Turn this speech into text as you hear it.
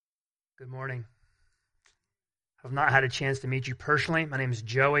Good morning. I've not had a chance to meet you personally. My name is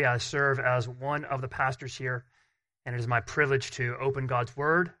Joey. I serve as one of the pastors here, and it is my privilege to open God's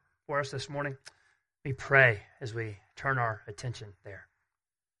Word for us this morning. We pray as we turn our attention there.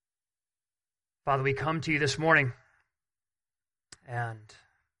 Father, we come to you this morning, and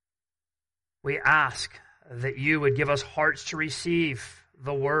we ask that you would give us hearts to receive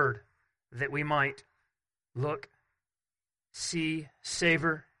the Word, that we might look, see,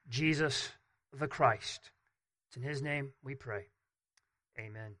 savor Jesus the Christ. It's in his name we pray.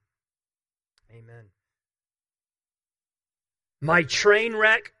 Amen. Amen. My train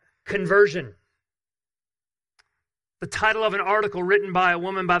wreck conversion. The title of an article written by a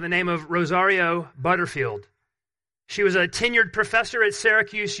woman by the name of Rosario Butterfield. She was a tenured professor at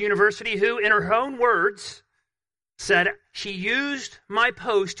Syracuse University who, in her own words, said, "She used my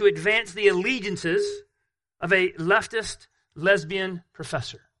post to advance the allegiances of a leftist lesbian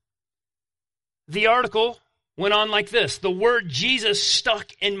professor." The article went on like this: "The word Jesus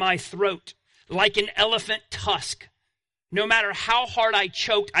stuck in my throat like an elephant tusk. No matter how hard I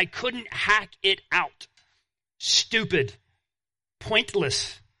choked, I couldn't hack it out. Stupid,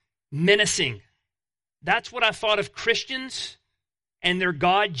 pointless, menacing. That's what I thought of Christians and their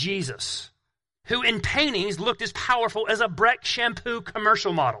God Jesus, who in paintings looked as powerful as a Breck shampoo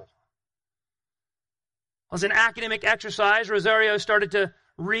commercial model." As an academic exercise, Rosario started to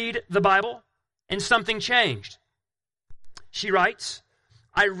read the Bible, and something changed. She writes,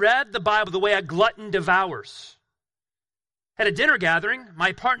 "I read the Bible the way a glutton devours. At a dinner gathering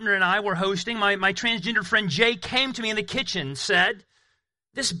my partner and I were hosting, my transgender friend Jay came to me in the kitchen and said,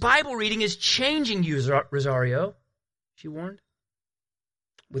 'This Bible reading is changing you, Rosario,' she warned.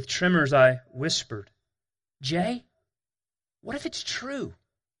 With tremors, I whispered, 'Jay, what if it's true?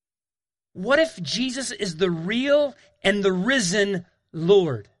 What if Jesus is the real and the risen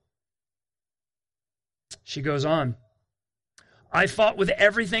Lord?' She goes on, 'I fought with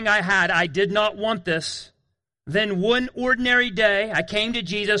everything I had. I did not want this. Then one ordinary day, I came to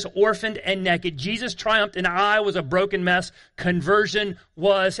Jesus orphaned and naked. Jesus triumphed and I was a broken mess. Conversion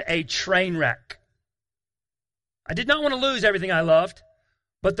was a train wreck. I did not want to lose everything I loved,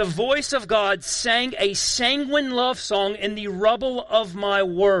 but the voice of God sang a sanguine love song in the rubble of my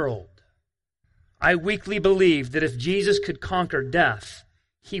world. I weakly believed that if Jesus could conquer death,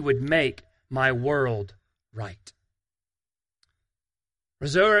 he would make my world right.'"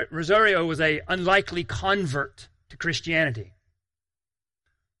 Rosario was an unlikely convert to Christianity.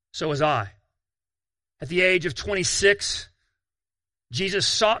 So was I. At the age of 26, Jesus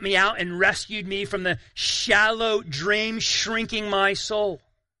sought me out and rescued me from the shallow dream shrinking my soul.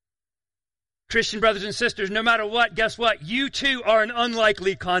 Christian brothers and sisters, no matter what, guess what? You too are an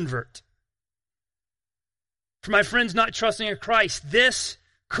unlikely convert. For my friends not trusting in Christ, this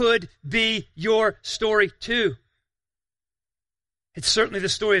could be your story too. It's certainly the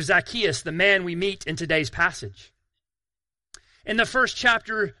story of Zacchaeus, the man we meet in today's passage. In the first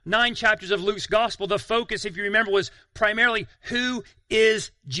chapter, 9 chapters of Luke's gospel, the focus, if you remember, was primarily who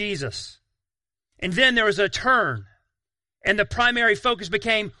is Jesus? And then there was a turn, and the primary focus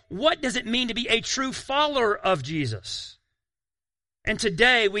became what does it mean to be a true follower of Jesus? And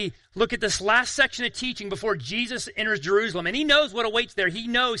today we look at this last section of teaching before Jesus enters Jerusalem, and he knows what awaits there. He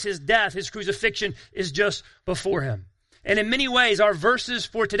knows his death, his crucifixion is just before him. And in many ways, our verses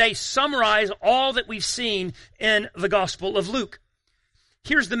for today summarize all that we've seen in the Gospel of Luke.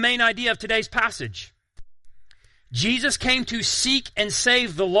 Here's the main idea of today's passage. Jesus came to seek and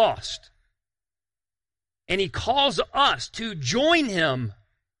save the lost. And he calls us to join him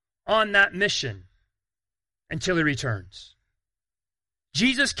on that mission until he returns.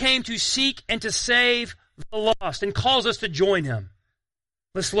 Jesus came to seek and to save the lost and calls us to join him.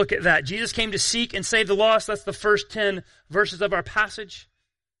 Let's look at that. Jesus came to seek and save the lost. That's the first 10 verses of our passage.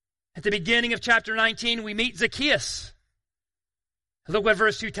 At the beginning of chapter 19, we meet Zacchaeus. Look what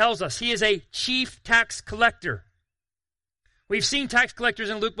verse 2 tells us. He is a chief tax collector. We've seen tax collectors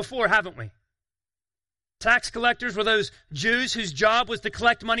in Luke before, haven't we? Tax collectors were those Jews whose job was to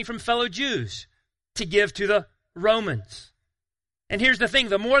collect money from fellow Jews to give to the Romans. And here's the thing,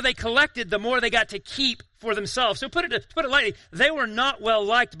 the more they collected, the more they got to keep for themselves. So to put it lightly, they were not well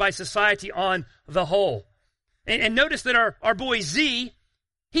liked by society on the whole. And notice that our boy Z,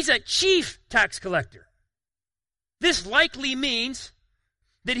 he's a chief tax collector. This likely means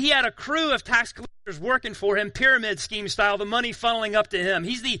that he had a crew of tax collectors working for him, pyramid scheme style, the money funneling up to him.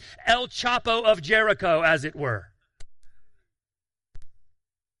 He's the El Chapo of Jericho, as it were.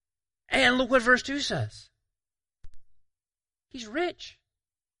 And look what verse 2 says. He's rich.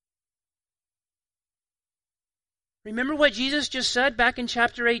 Remember what Jesus just said back in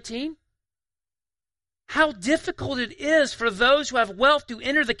chapter 18? how difficult it is for those who have wealth to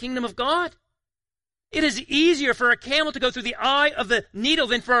enter the kingdom of God. It is easier for a camel to go through the eye of the needle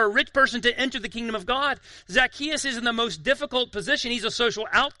than for a rich person to enter the kingdom of God. Zacchaeus is in the most difficult position. He's a social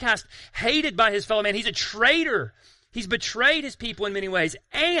outcast, hated by his fellow man. He's a traitor. He's betrayed his people in many ways.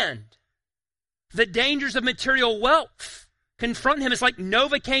 And the dangers of material wealth confront him. It's like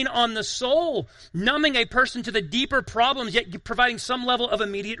Novocaine on the soul, numbing a person to the deeper problems, yet providing some level of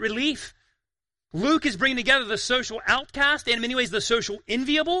immediate relief. Luke is bringing together the social outcast and in many ways the social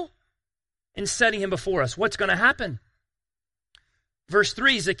enviable and setting him before us. What's going to happen? Verse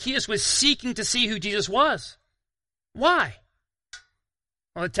 3, Zacchaeus was seeking to see who Jesus was. Why?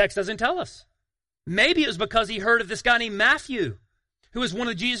 Well, the text doesn't tell us. Maybe it was because he heard of this guy named Matthew, who was one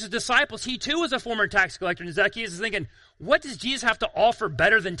of Jesus' disciples. He too was a former tax collector. And Zacchaeus is thinking, what does Jesus have to offer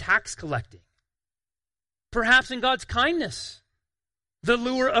better than tax collecting? Perhaps in God's kindness. The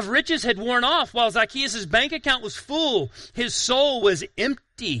lure of riches had worn off while Zacchaeus' bank account was full. His soul was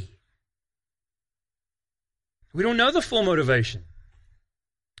empty. We don't know the full motivation.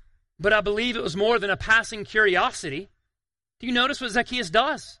 But I believe it was more than a passing curiosity. Do you notice what Zacchaeus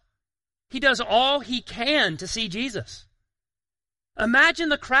does? He does all he can to see Jesus. Imagine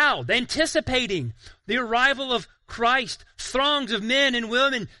the crowd anticipating the arrival of Christ, throngs of men and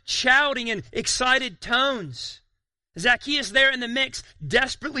women shouting in excited tones. Zacchaeus there in the mix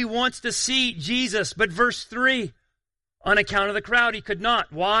desperately wants to see Jesus, but verse 3, on account of the crowd, he could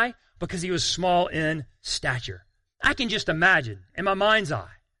not. Why? Because he was small in stature. I can just imagine, in my mind's eye,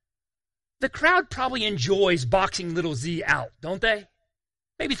 the crowd probably enjoys boxing little Z out, don't they?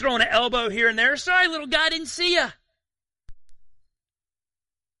 Maybe throwing an elbow here and there. Sorry, little guy, didn't see ya.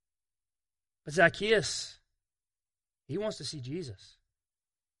 But Zacchaeus, he wants to see Jesus.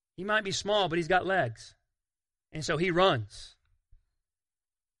 He might be small, but he's got legs. And so he runs.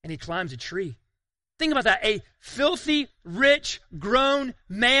 And he climbs a tree. Think about that. A filthy, rich, grown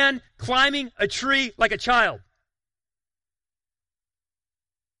man climbing a tree like a child.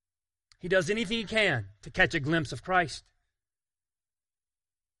 He does anything he can to catch a glimpse of Christ.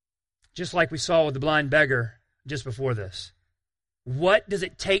 Just like we saw with the blind beggar just before this. What does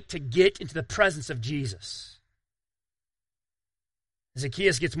it take to get into the presence of Jesus?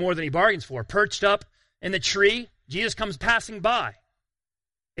 Zacchaeus gets more than he bargains for. Perched up in the tree, Jesus comes passing by.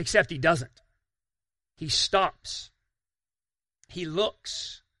 Except he doesn't. He stops. He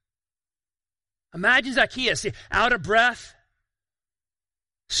looks. Imagine Zacchaeus, out of breath,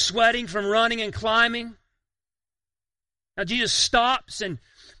 sweating from running and climbing. Now Jesus stops and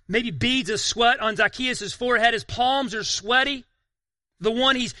maybe beads of sweat on Zacchaeus' forehead. His palms are sweaty. The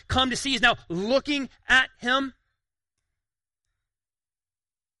one he's come to see is now looking at him.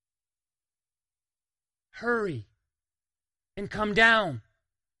 Hurry and come down.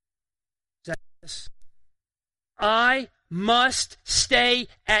 Zacchaeus, I must stay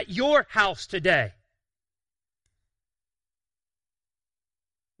at your house today.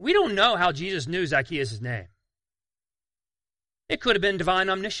 We don't know how Jesus knew Zacchaeus' name. It could have been divine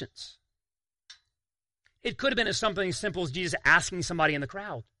omniscience. It could have been something as simple as Jesus asking somebody in the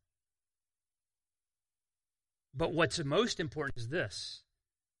crowd. But what's most important is this.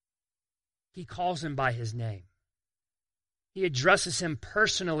 He calls him by his name. He addresses him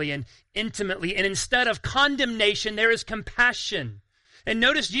personally and intimately. And instead of condemnation, there is compassion. And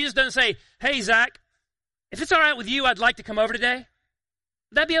notice Jesus doesn't say, hey, Zach, if it's all right with you, I'd like to come over today.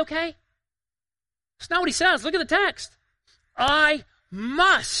 Would that be okay? That's not what he says. Look at the text. I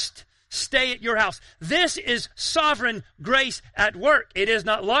must stay at your house. This is sovereign grace at work. It is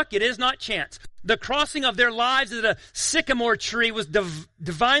not luck. It is not chance. The crossing of their lives at a sycamore tree was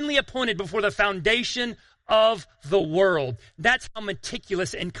divinely appointed before the foundation of the world. That's how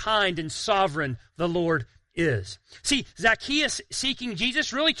meticulous and kind and sovereign the Lord is. See, Zacchaeus seeking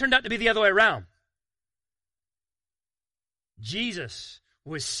Jesus really turned out to be the other way around. Jesus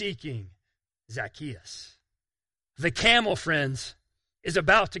was seeking Zacchaeus. The camel, friends, is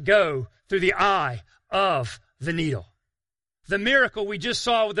about to go through the eye of the needle. The miracle we just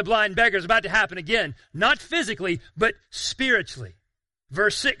saw with the blind beggar is about to happen again, not physically, but spiritually.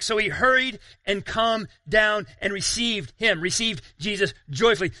 Verse 6, so he hurried and come down and received Jesus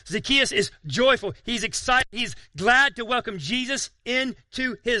joyfully. Zacchaeus is joyful. He's excited. He's glad to welcome Jesus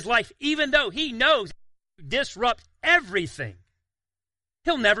into his life, even though he knows he will disrupt everything.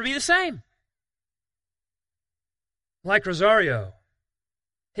 He'll never be the same. Like Rosario,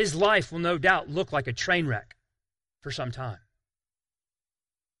 his life will no doubt look like a train wreck for some time.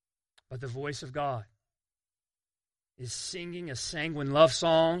 But the voice of God is singing a sanguine love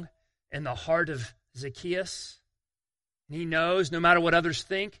song in the heart of Zacchaeus. And he knows no matter what others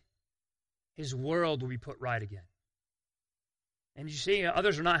think, his world will be put right again. And you see,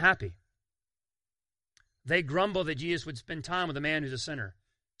 others are not happy. They grumble that Jesus would spend time with a man who's a sinner.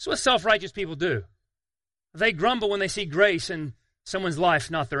 That's what self-righteous people do. They grumble when they see grace in someone's life,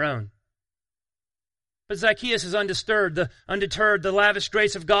 not their own. But Zacchaeus is undeterred. The lavish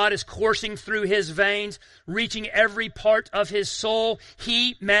grace of God is coursing through his veins, reaching every part of his soul.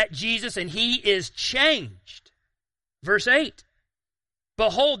 He met Jesus and he is changed. Verse 8.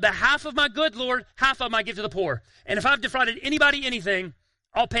 Behold, the half of my good, Lord, half of my give to the poor. And if I've defrauded anybody anything,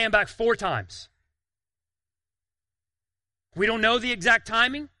 I'll pay him back 4 times. We don't know the exact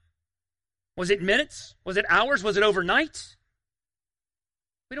timing. Was it minutes? Was it hours? Was it overnight?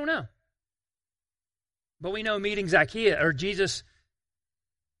 We don't know. But we know meeting Zacchaeus, or Jesus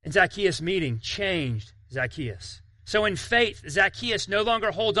and Zacchaeus meeting, changed Zacchaeus. So in faith, Zacchaeus no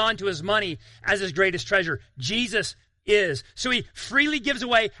longer holds on to his money as his greatest treasure. Jesus is. So he freely gives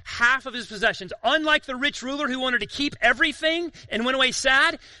away half of his possessions. Unlike the rich ruler who wanted to keep everything and went away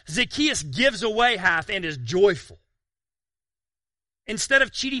sad, Zacchaeus gives away half and is joyful. Instead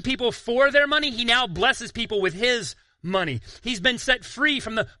of cheating people for their money, he now blesses people with his money. He's been set free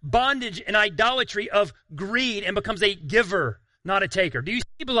from the bondage and idolatry of greed and becomes a giver, not a taker. Do you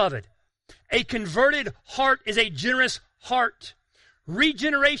see, beloved? A converted heart is a generous heart.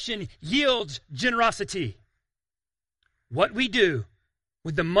 Regeneration yields generosity. What we do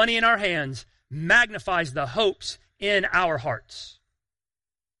with the money in our hands magnifies the hopes in our hearts.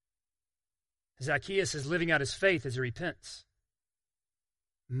 Zacchaeus is living out his faith as he repents,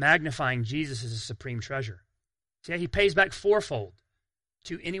 magnifying Jesus as a supreme treasure. See, he pays back 4-fold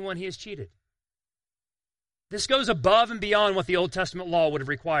to anyone he has cheated. This goes above and beyond what the Old Testament law would have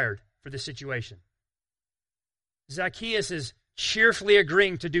required for this situation. Zacchaeus is cheerfully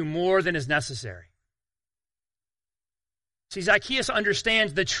agreeing to do more than is necessary. See, Zacchaeus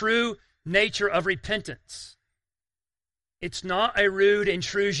understands the true nature of repentance. It's not a rude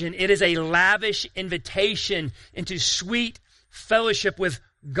intrusion. It is a lavish invitation into sweet fellowship with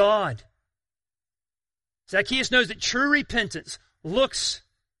God. Zacchaeus knows that true repentance looks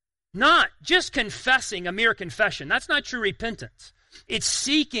not just confessing a mere confession. That's not true repentance. It's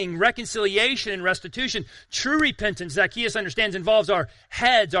seeking reconciliation and restitution. True repentance, Zacchaeus understands, involves our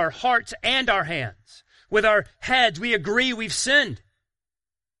heads, our hearts, and our hands. With our heads, we agree we've sinned.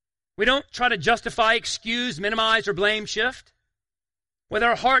 We don't try to justify, excuse, minimize, or blame shift. With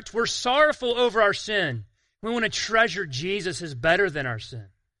our hearts, we're sorrowful over our sin. We want to treasure Jesus as better than our sin.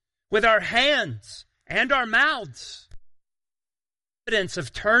 With our hands and our mouths, evidence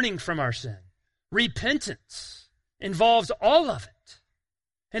of turning from our sin. Repentance involves all of it.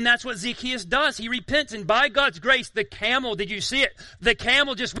 And that's what Zacchaeus does. He repents, and by God's grace, the camel, did you see it? The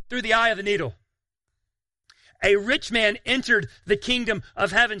camel just went through the eye of the needle. A rich man entered the kingdom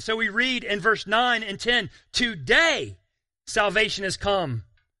of heaven. So we read in verse 9 and 10, today salvation has come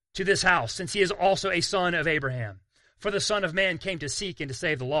to this house, since he is also a son of Abraham. For the Son of Man came to seek and to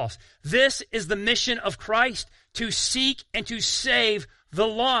save the lost. This is the mission of Christ, to seek and to save the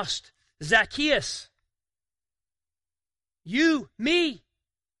lost. Zacchaeus, you, me,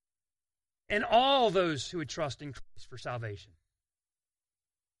 and all those who would trust in Christ for salvation.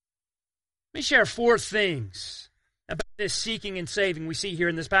 Let me share 4 things about this seeking and saving we see here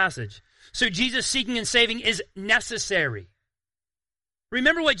in this passage. So Jesus seeking and saving is necessary.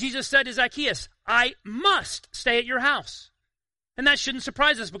 Remember what Jesus said to Zacchaeus, I must stay at your house. And that shouldn't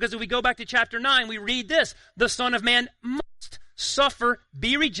surprise us, because if we go back to chapter 9, we read this, the Son of Man must suffer,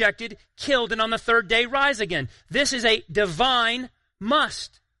 be rejected, killed, and on the 3rd day rise again. This is a divine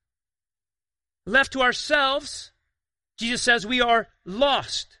must. Left to ourselves, Jesus says we are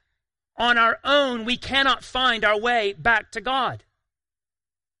lost. On our own, we cannot find our way back to God.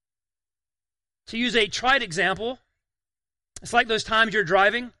 To use a trite example, it's like those times you're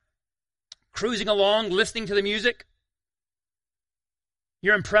driving, cruising along, listening to the music.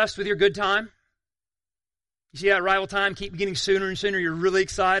 You're impressed with your good time. You see that arrival time keep getting sooner and sooner. You're really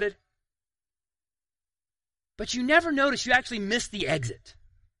excited. But you never notice you actually miss the exit.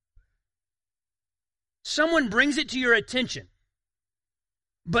 Someone brings it to your attention,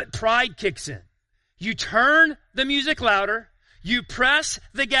 but pride kicks in. You turn the music louder. You press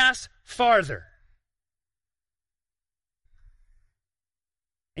the gas farther.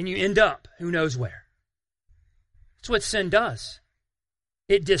 And you end up who knows where. That's what sin does.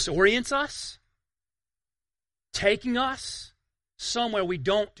 It disorients us, taking us somewhere we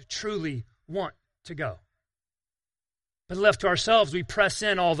don't truly want to go. But left to ourselves, we press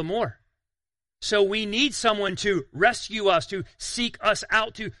in all the more. So we need someone to rescue us, to seek us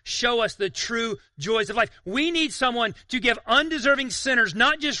out, to show us the true joys of life. We need someone to give undeserving sinners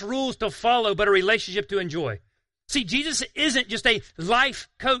not just rules to follow, but a relationship to enjoy. See, Jesus isn't just a life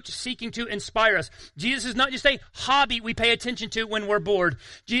coach seeking to inspire us. Jesus is not just a hobby we pay attention to when we're bored.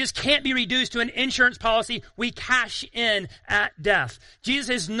 Jesus can't be reduced to an insurance policy we cash in at death. Jesus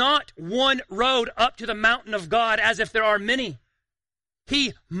is not one road up to the mountain of God as if there are many.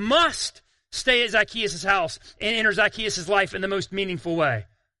 He must stay at Zacchaeus' house and enter Zacchaeus' life in the most meaningful way.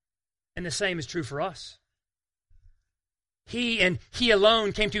 And the same is true for us. He and he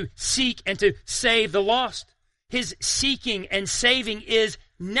alone came to seek and to save the lost. His seeking and saving is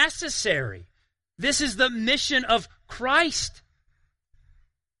necessary. This is the mission of Christ.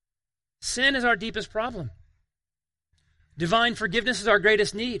 Sin is our deepest problem. Divine forgiveness is our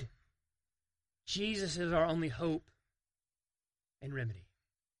greatest need. Jesus is our only hope and remedy.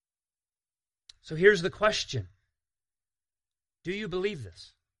 So here's the question. Do you believe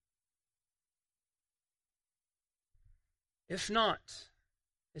this? If not,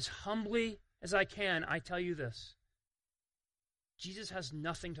 as humbly as I can, I tell you this. Jesus has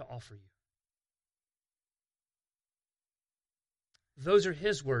nothing to offer you. Those are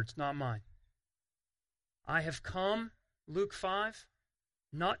his words, not mine. I have come, Luke 5,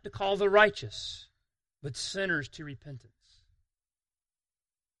 not to call the righteous, but sinners to repentance.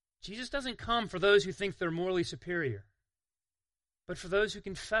 Jesus doesn't come for those who think they're morally superior, but for those who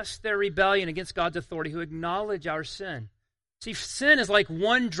confess their rebellion against God's authority, who acknowledge our sin. See, sin is like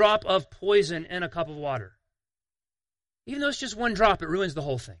one drop of poison in a cup of water. Even though it's just one drop, it ruins the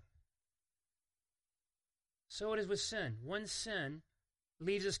whole thing. So it is with sin. One sin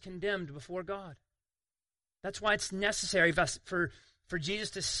leaves us condemned before God. That's why it's necessary for Jesus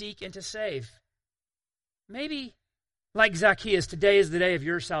to seek and to save. Maybe, like Zacchaeus, today is the day of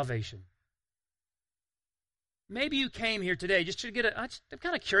your salvation. Maybe you came here today just to I'm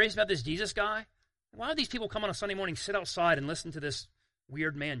kind of curious about this Jesus guy. Why do these people come on a Sunday morning, sit outside, and listen to this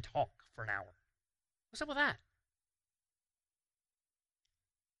weird man talk for an hour? What's up with that?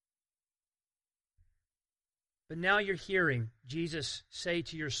 But now you're hearing Jesus say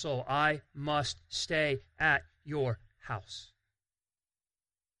to your soul, I must stay at your house.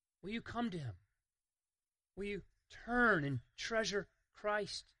 Will you come to him? Will you turn and treasure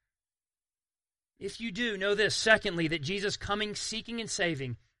Christ? If you do, know this. Secondly, that Jesus coming, seeking, and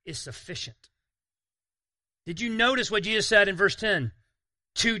saving is sufficient. Did you notice what Jesus said in verse 10?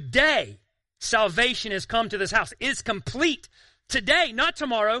 Today, salvation has come to this house. It's complete. Today, not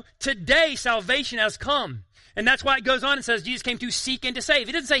tomorrow. Today, salvation has come. And that's why it goes on and says Jesus came to seek and to save.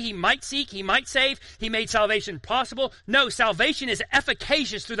 It doesn't say he might seek, he might save, he made salvation possible. No, salvation is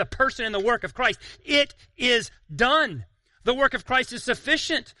efficacious through the person and the work of Christ. It is done. The work of Christ is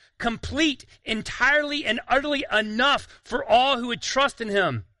sufficient, complete, entirely and utterly enough for all who would trust in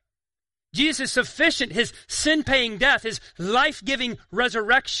him. Jesus is sufficient. His sin-paying death, his life-giving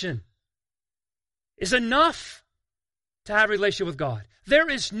resurrection is enough to have a relationship with God. There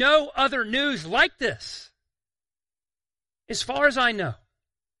is no other news like this. As far as I know,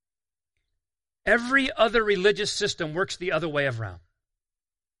 every other religious system works the other way around.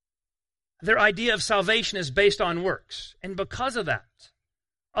 Their idea of salvation is based on works. And because of that,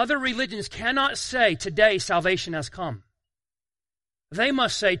 other religions cannot say, today salvation has come. They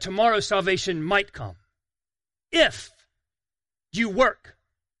must say, tomorrow salvation might come. If you work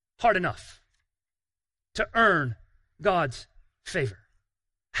hard enough to earn God's favor.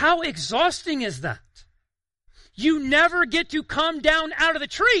 How exhausting is that? You never get to come down out of the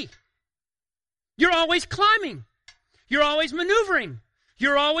tree. You're always climbing. You're always maneuvering.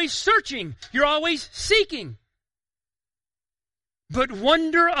 You're always searching. You're always seeking. But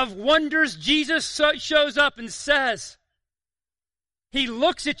wonder of wonders, Jesus shows up and says, he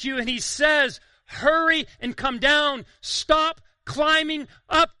looks at you and he says, hurry and come down. Stop climbing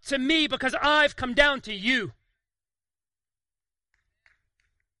up to me because I've come down to you.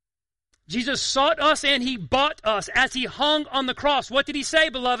 Jesus sought us and he bought us as he hung on the cross. What did he say,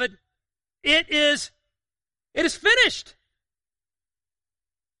 beloved? It is finished.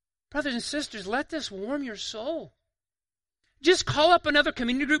 Brothers and sisters, let this warm your soul. Just call up another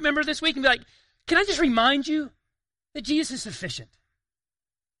community group member this week and be like, can I just remind you that Jesus is sufficient?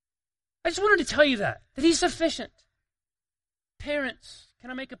 I just wanted to tell you that he's sufficient. Parents,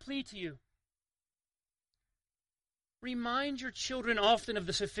 can I make a plea to you? Remind your children often of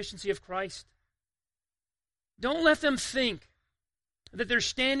the sufficiency of Christ. Don't let them think that their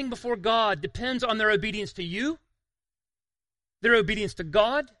standing before God depends on their obedience to you, their obedience to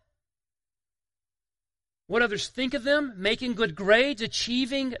God. what others think of them, making good grades,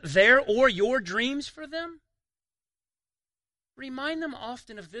 achieving their or your dreams for them? Remind them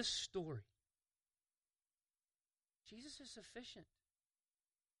often of this story. Jesus is sufficient.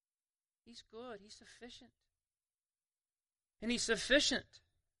 He's good. He's sufficient. And he's sufficient,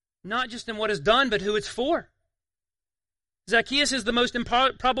 not just in what is done, but who it's for. Zacchaeus is the most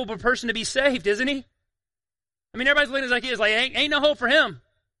improbable person to be saved, isn't he? I mean, everybody's looking at Zacchaeus like, ain't no hope for him.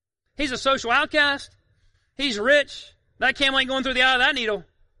 He's a social outcast. He's rich. That camel ain't going through the eye of that needle.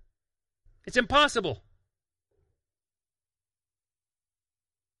 It's impossible.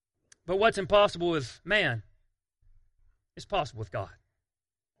 But what's impossible with man is possible with God.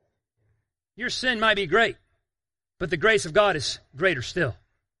 Your sin might be great, but the grace of God is greater still.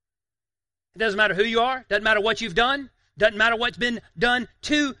 It doesn't matter who you are. Doesn't matter what you've done. Doesn't matter what's been done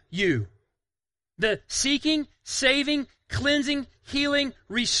to you. The seeking, saving, cleansing, healing,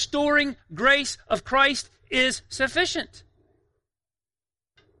 restoring grace of Christ is sufficient.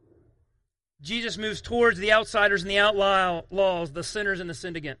 Jesus moves towards the outsiders and the outlaws, the sinners and the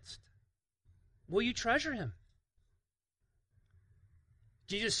sinned against. Will you treasure him?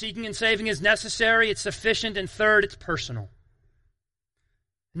 Jesus seeking and saving is necessary, it's sufficient, and third, it's personal.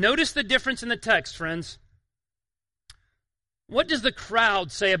 Notice the difference in the text, friends. What does the crowd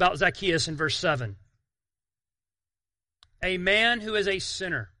say about Zacchaeus in verse 7? A man who is a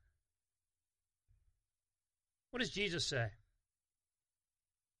sinner. What does Jesus say?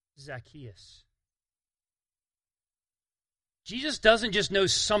 Zacchaeus. Jesus doesn't just know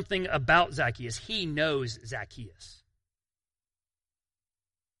something about Zacchaeus. He knows Zacchaeus.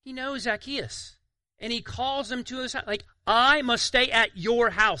 He knows Zacchaeus. And he calls him to his house. Like, I must stay at your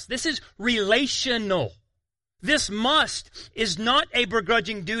house. This is relational. This must is not a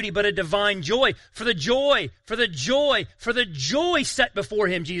begrudging duty, but a divine joy. For the joy set before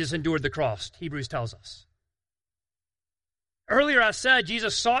him, Jesus endured the cross, Hebrews tells us. Earlier I said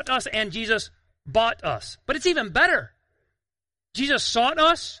Jesus sought us and Jesus bought us. But it's even better. Jesus sought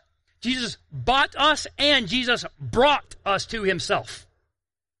us, Jesus bought us, and Jesus brought us to himself.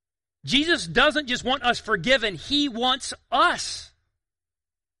 Jesus doesn't just want us forgiven, he wants us.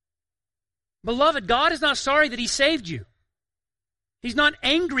 Beloved, God is not sorry that he saved you. He's not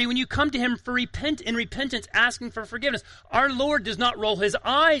angry when you come to him for repentance, asking for forgiveness. Our Lord does not roll his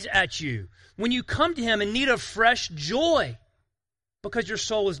eyes at you when you come to him in need of fresh joy because your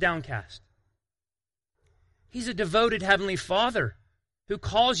soul is downcast. He's a devoted heavenly Father who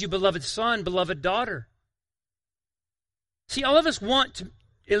calls you beloved son, beloved daughter. See, all of us want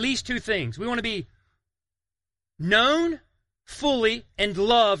at least two things. We want to be known fully and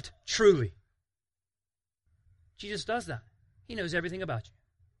loved truly. Jesus does that. He knows everything about you.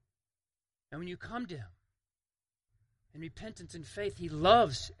 And when you come to him in repentance and faith, he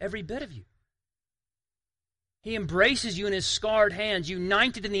loves every bit of you. He embraces you in his scarred hands,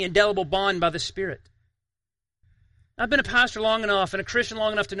 united in the indelible bond by the Spirit. I've been a pastor long enough and a Christian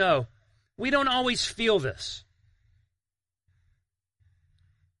long enough to know we don't always feel this.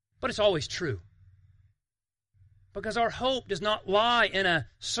 But it's always true. Because our hope does not lie in a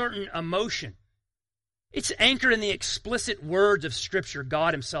certain emotion. It's anchored in the explicit words of Scripture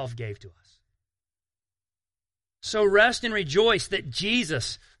God himself gave to us. So rest and rejoice that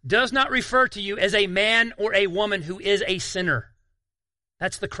Jesus does not refer to you as a man or a woman who is a sinner.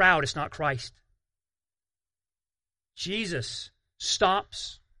 That's the crowd, it's not Christ. Jesus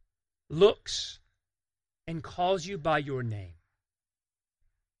stops, looks, and calls you by your name.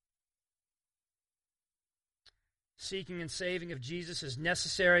 Seeking and saving of Jesus is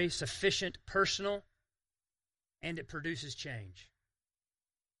necessary, sufficient, personal, and it produces change.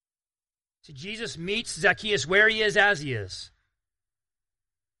 See, Jesus meets Zacchaeus where he is as he is.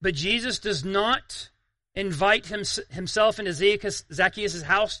 But Jesus does not invite himself into Zacchaeus'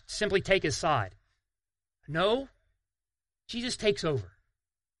 house to simply take his side. No, Jesus takes over.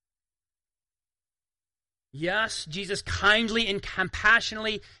 Yes, Jesus kindly and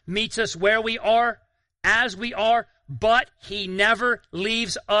compassionately meets us where we are, as we are, but he never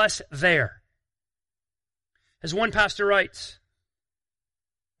leaves us there. As one pastor writes,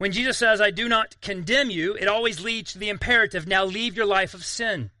 when Jesus says, I do not condemn you, it always leads to the imperative, now leave your life of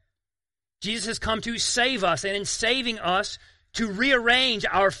sin. Jesus has come to save us, and in saving us, to rearrange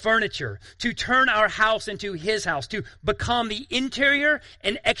our furniture, to turn our house into his house, to become the interior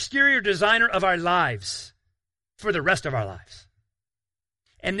and exterior designer of our lives for the rest of our lives.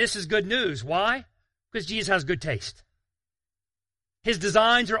 And this is good news. Why? Because Jesus has good taste. His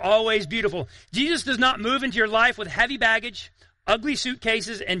designs are always beautiful. Jesus does not move into your life with heavy baggage, ugly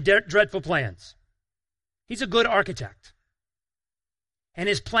suitcases, and dreadful plans. He's a good architect. And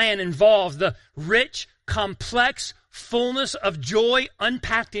his plan involves the rich, complex fullness of joy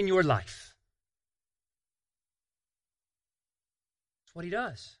unpacked in your life. That's what he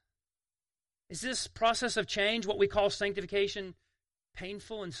does. Is this process of change, what we call sanctification,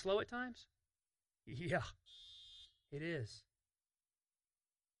 painful and slow at times? Yeah, it is.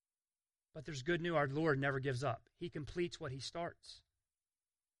 But there's good news. Our Lord never gives up. He completes what he starts.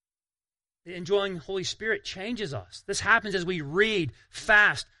 The enjoying the Holy Spirit changes us. This happens as we read,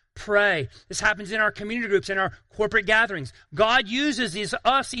 fast, pray. This happens in our community groups, in our corporate gatherings. God uses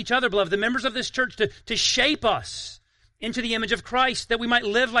each other, beloved, the members of this church, to shape us into the image of Christ, that we might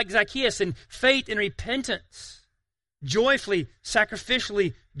live like Zacchaeus in faith and repentance, joyfully,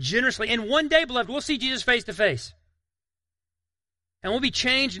 sacrificially, generously. And one day, beloved, we'll see Jesus face to face. And we'll be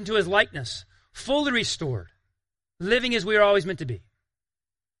changed into his likeness, fully restored, living as we are always meant to be.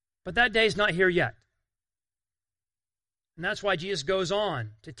 But that day is not here yet. And that's why Jesus goes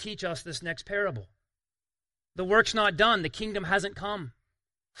on to teach us this next parable. The work's not done. The kingdom hasn't come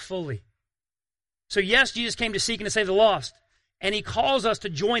fully. So yes, Jesus came to seek and to save the lost. And he calls us to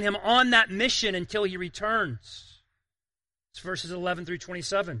join him on that mission until he returns. It's verses 11 through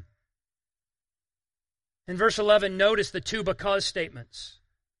 27. In verse 11, notice the two because statements.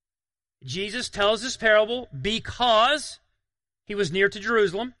 Jesus tells this parable because he was near to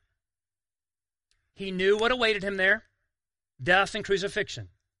Jerusalem. He knew what awaited him there, death and crucifixion.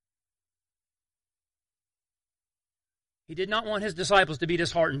 He did not want his disciples to be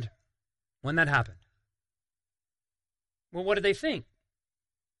disheartened when that happened. Well, what did they think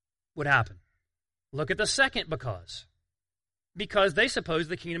would happen? Look at the second because. Because they supposed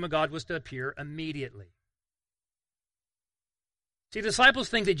the kingdom of God was to appear immediately. See, the disciples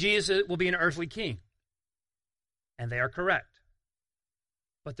think that Jesus will be an earthly king. And they are correct.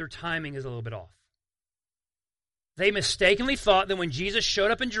 But their timing is a little bit off. They mistakenly thought that when Jesus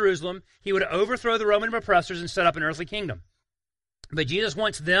showed up in Jerusalem, he would overthrow the Roman oppressors and set up an earthly kingdom. But Jesus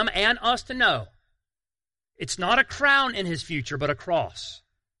wants them and us to know it's not a crown in his future, but a cross.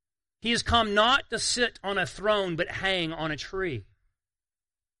 He has come not to sit on a throne, but hang on a tree.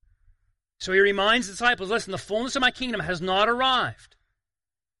 So he reminds the disciples, listen, the fullness of my kingdom has not arrived.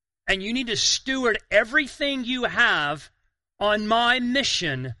 And you need to steward everything you have on my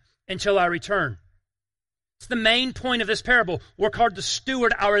mission until I return. It's the main point of this parable. Work hard to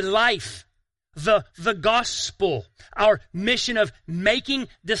steward our life, the gospel, our mission of making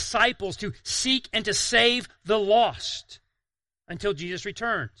disciples to seek and to save the lost until Jesus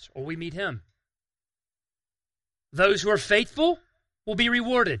returns or we meet him. Those who are faithful will be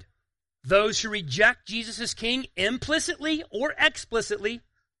rewarded. Those who reject Jesus as king implicitly or explicitly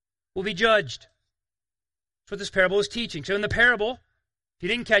will be judged. That's what this parable is teaching. So in the parable, if you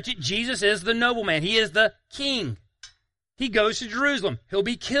didn't catch it, Jesus is the nobleman. He is the king. He goes to Jerusalem. He'll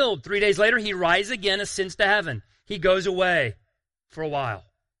be killed. 3 days later, he rises again, ascends to heaven. He goes away for a while,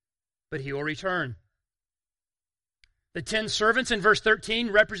 but he will return. The 10 servants in verse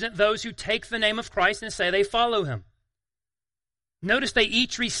 13 represent those who take the name of Christ and say they follow him. Notice they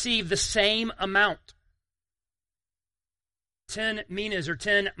each receive the same amount. 10 minas or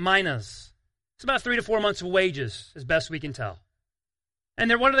 10 minas. It's about 3 to 4 months of wages, as best we can tell. And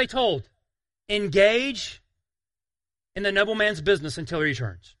then what are they told? Engage in the nobleman's business until he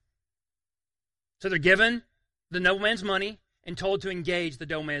returns. So they're given the nobleman's money and told to engage the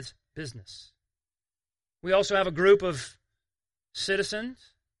nobleman's business. We also have a group of citizens.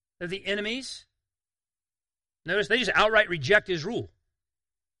 They're the enemies. Notice they just outright reject his rule.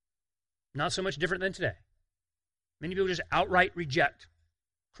 Not so much different than today. Many people just outright reject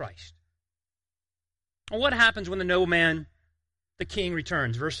Christ. Well, what happens when the nobleman, the king,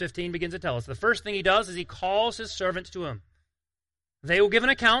 returns? Verse 15 begins to tell us. The first thing he does is he calls his servants to him. They will give an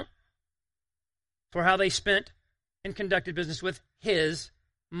account for how they spent and conducted business with his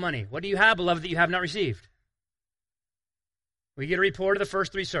money. What do you have, beloved, that you have not received? We get a report of the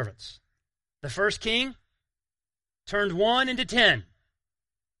first 3 servants. The first king turned 1 into 10.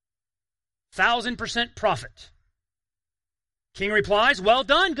 1,000% profit. King replies, well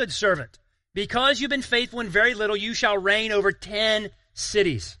done, good servant. Because you've been faithful in very little, you shall reign over 10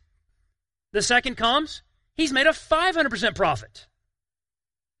 cities. The second comes, he's made a 500% profit.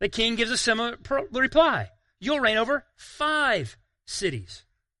 The king gives a similar reply. You'll reign over 5 cities.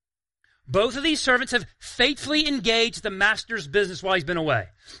 Both of these servants have faithfully engaged the master's business while he's been away.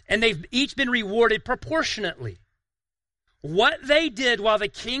 And they've each been rewarded proportionately. What they did while the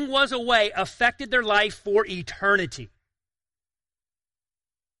king was away affected their life for eternity.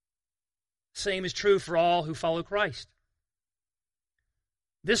 Same is true for all who follow Christ.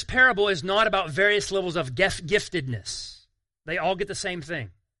 This parable is not about various levels of giftedness They all get the same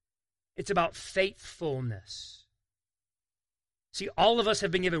thing. It's about faithfulness. See, all of us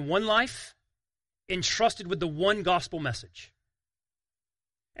have been given one life, entrusted with the one gospel message.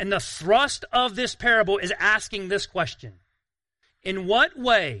 And the thrust of this parable is asking this question: in what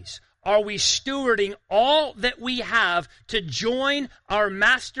ways are we stewarding all that we have to join our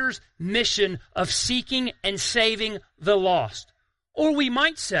Master's mission of seeking and saving the lost? Or we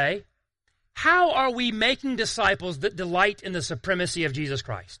might say, how are we making disciples that delight in the supremacy of Jesus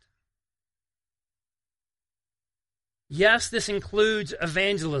Christ? Yes, this includes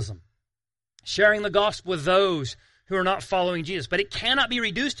evangelism, sharing the gospel with those who are not following Jesus. But it cannot be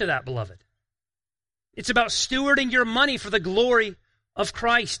reduced to that, beloved. It's about stewarding your money for the glory of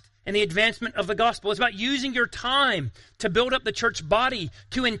Christ and the advancement of the gospel. It's about using your time to build up the church body,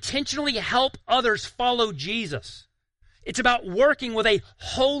 to intentionally help others follow Jesus. It's about working with a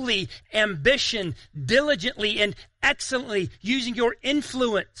holy ambition, diligently and excellently, using your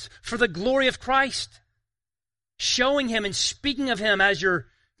influence for the glory of Christ, showing Him and speaking of Him as you're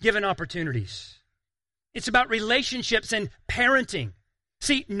given opportunities. It's about relationships and parenting.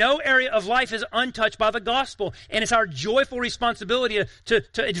 See, no area of life is untouched by the gospel, and it's our joyful responsibility to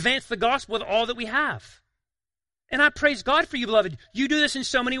advance the gospel with all that we have. And I praise God for you, beloved. You do this in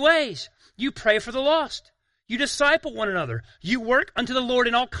so many ways. You pray for the lost. You disciple one another. You work unto the Lord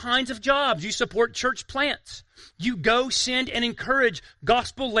in all kinds of jobs. You support church plants. You go, send, and encourage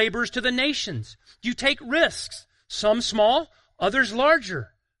gospel laborers to the nations. You take risks, some small, others larger,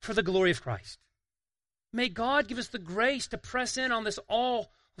 for the glory of Christ. May God give us the grace to press in on this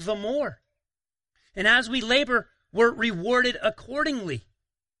all the more. And as we labor, we're rewarded accordingly.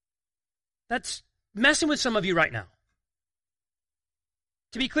 That's messing with some of you right now.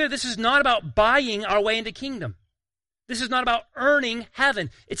 To be clear, this is not about buying our way into kingdom. This is not about earning heaven.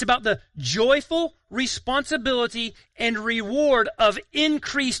 It's about the joyful responsibility and reward of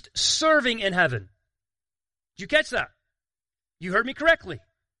increased serving in heaven. Did you catch that? You heard me correctly.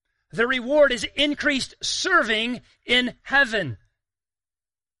 The reward is increased serving in heaven.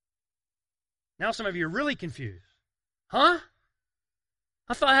 Now some of you are really confused. Huh?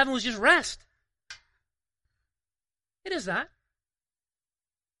 I thought heaven was just rest. It is that.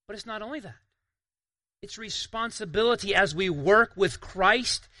 But it's not only that. It's responsibility as we work with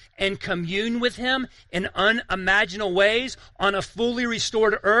Christ and commune with Him in unimaginable ways on a fully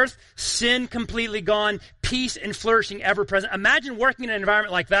restored earth, sin completely gone, peace and flourishing ever present. Imagine working in an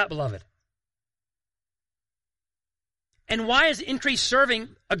environment like that, beloved. And why is increased serving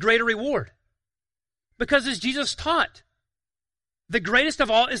a greater reward? Because as Jesus taught, the greatest of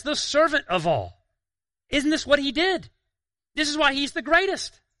all is the servant of all. Isn't this what He did? This is why He's the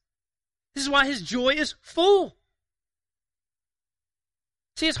greatest. This is why His joy is full.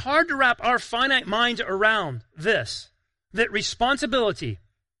 See, it's hard to wrap our finite minds around this, that responsibility,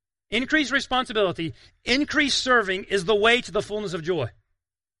 increased serving is the way to the fullness of joy.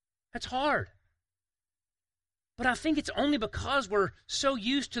 That's hard. But I think it's only because we're so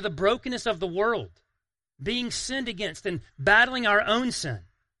used to the brokenness of the world, being sinned against and battling our own sin.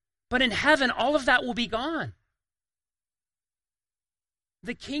 But in heaven, all of that will be gone.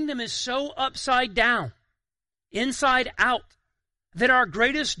 The kingdom is so upside down, inside out, that our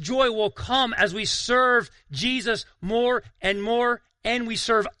greatest joy will come as we serve Jesus more and more, and we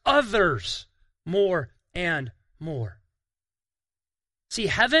serve others more and more. See,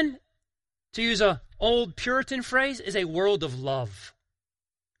 heaven, to use an old Puritan phrase, is a world of love.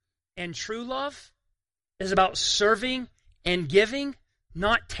 And true love is about serving and giving,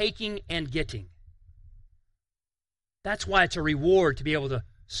 not taking and getting. That's why it's a reward to be able to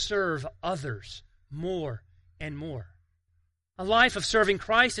serve others more and more. A life of serving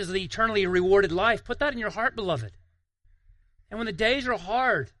Christ is the eternally rewarded life. Put that in your heart, beloved. And when the days are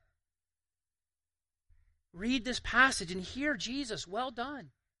hard, read this passage and hear Jesus. Well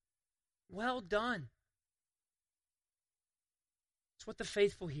done. Well done. It's what the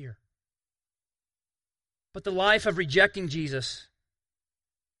faithful hear. But the life of rejecting Jesus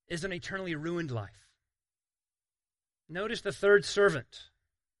is an eternally ruined life. Notice the third servant.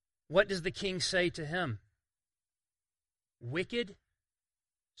 What does the king say to him? Wicked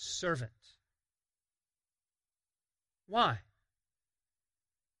servant. Why?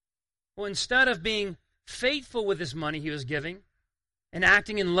 Well, instead of being faithful with this money he was giving and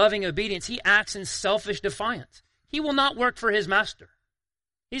acting in loving obedience, he acts in selfish defiance. He will not work for his master.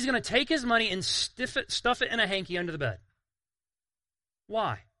 He's going to take his money and stuff it in a hanky under the bed.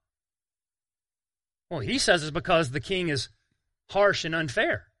 Why? Well, he says it's because the king is harsh and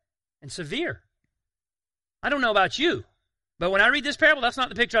unfair and severe. I don't know about you, but when I read this parable, that's not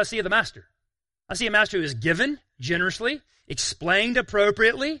the picture I see of the master. I see a master who is given generously, explained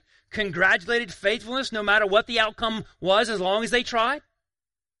appropriately, congratulated faithfulness no matter what the outcome was as long as they tried.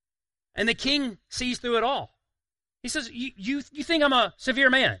 And the king sees through it all. He says, you think I'm a severe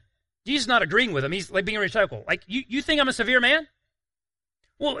man? Jesus is not agreeing with him. He's like being rhetorical. Like, you think I'm a severe man?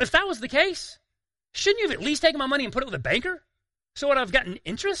 Well, if that was the case, shouldn't you have at least taken my money and put it with a banker? So would I have gotten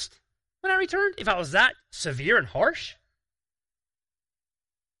interest when I returned if I was that severe and harsh?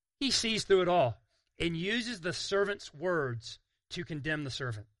 He sees through it all and uses the servant's words to condemn the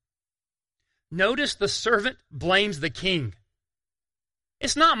servant. Notice the servant blames the king.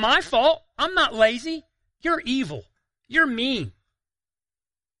 It's not my fault. I'm not lazy. You're evil. You're mean.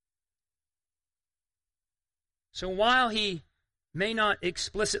 So while he may not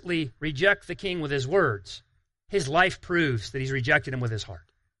explicitly reject the king with his words, his life proves that he's rejected him with his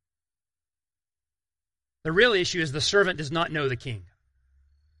heart. The real issue is the servant does not know the king.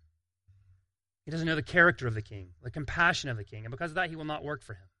 He doesn't know the character of the king, the compassion of the king, and because of that, he will not work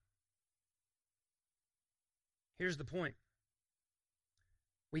for him. Here's the point.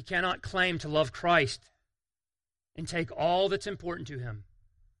 We cannot claim to love Christ and take all that's important to him,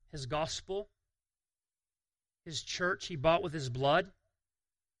 his gospel, his church he bought with his blood,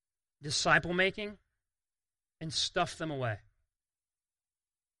 disciple making, and stuff them away.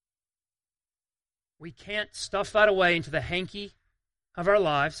 We can't stuff that away into the hanky of our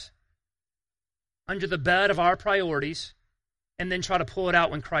lives, under the bed of our priorities, and then try to pull it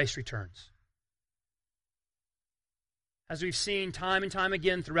out when Christ returns. As we've seen time and time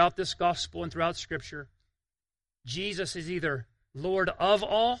again throughout this gospel and throughout Scripture, Jesus is either Lord of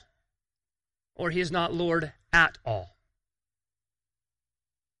all or he is not Lord at all.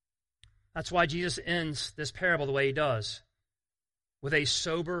 That's why Jesus ends this parable the way he does, with a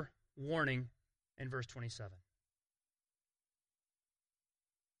sober warning in verse 27.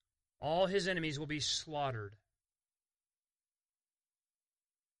 All his enemies will be slaughtered.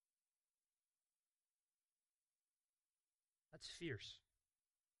 That's fierce.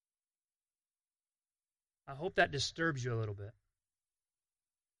 I hope that disturbs you a little bit.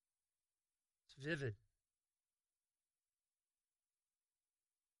 It's vivid.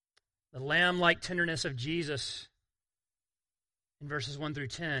 The lamb-like tenderness of Jesus in verses 1 through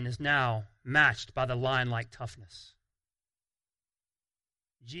 10 is now matched by the lion-like toughness.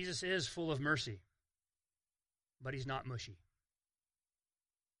 Jesus is full of mercy, but he's not mushy.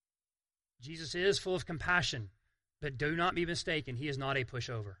 Jesus is full of compassion, but do not be mistaken, he is not a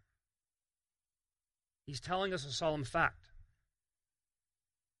pushover. He's telling us a solemn fact.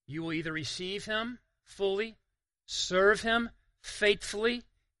 You will either receive him fully, serve him faithfully,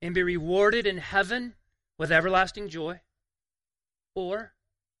 and be rewarded in heaven with everlasting joy, or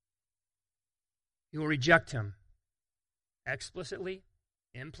you will reject him explicitly,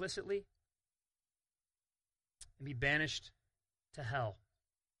 implicitly, and be banished to hell,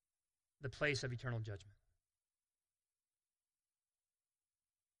 the place of eternal judgment.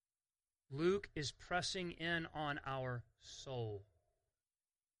 Luke is pressing in on our soul.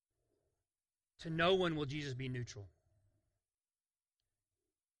 To no one will Jesus be neutral.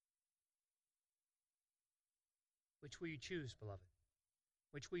 Which will you choose, beloved?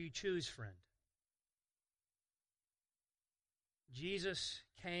 Which will you choose, friend? Jesus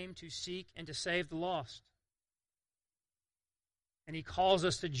came to seek and to save the lost. And he calls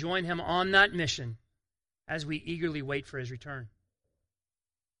us to join him on that mission as we eagerly wait for his return.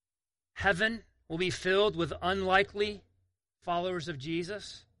 Heaven will be filled with unlikely followers of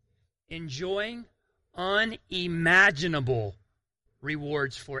Jesus, enjoying unimaginable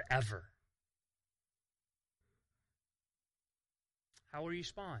rewards forever. How will you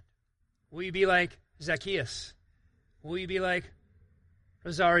respond? Will you be like Zacchaeus? Will you be like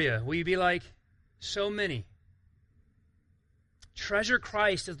Rosaria? Will you be like so many? Treasure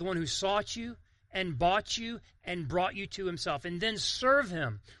Christ as the one who sought you and bought you and brought you to himself, and then serve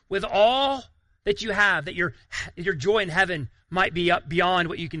him with all that you have, that your joy in heaven might be up beyond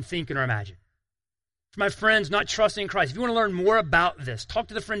what you can think or imagine. For my friends not trusting in Christ, if you want to learn more about this, talk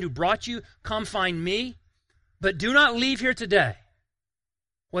to the friend who brought you, come find me, but do not leave here today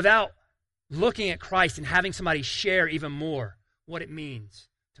without looking at Christ and having somebody share even more what it means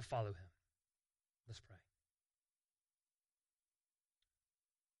to follow him. Let's pray.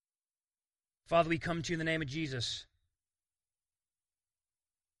 Father, we come to you in the name of Jesus,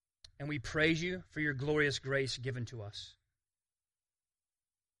 and we praise you for your glorious grace given to us.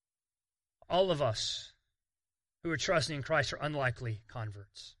 All of us who are trusting in Christ are unlikely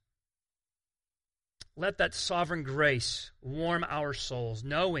converts. Let that sovereign grace warm our souls,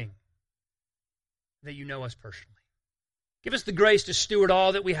 knowing that you know us personally. Give us the grace to steward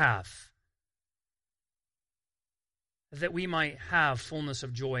all that we have that we might have fullness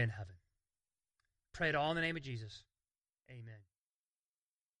of joy in heaven. Pray it all in the name of Jesus. Amen.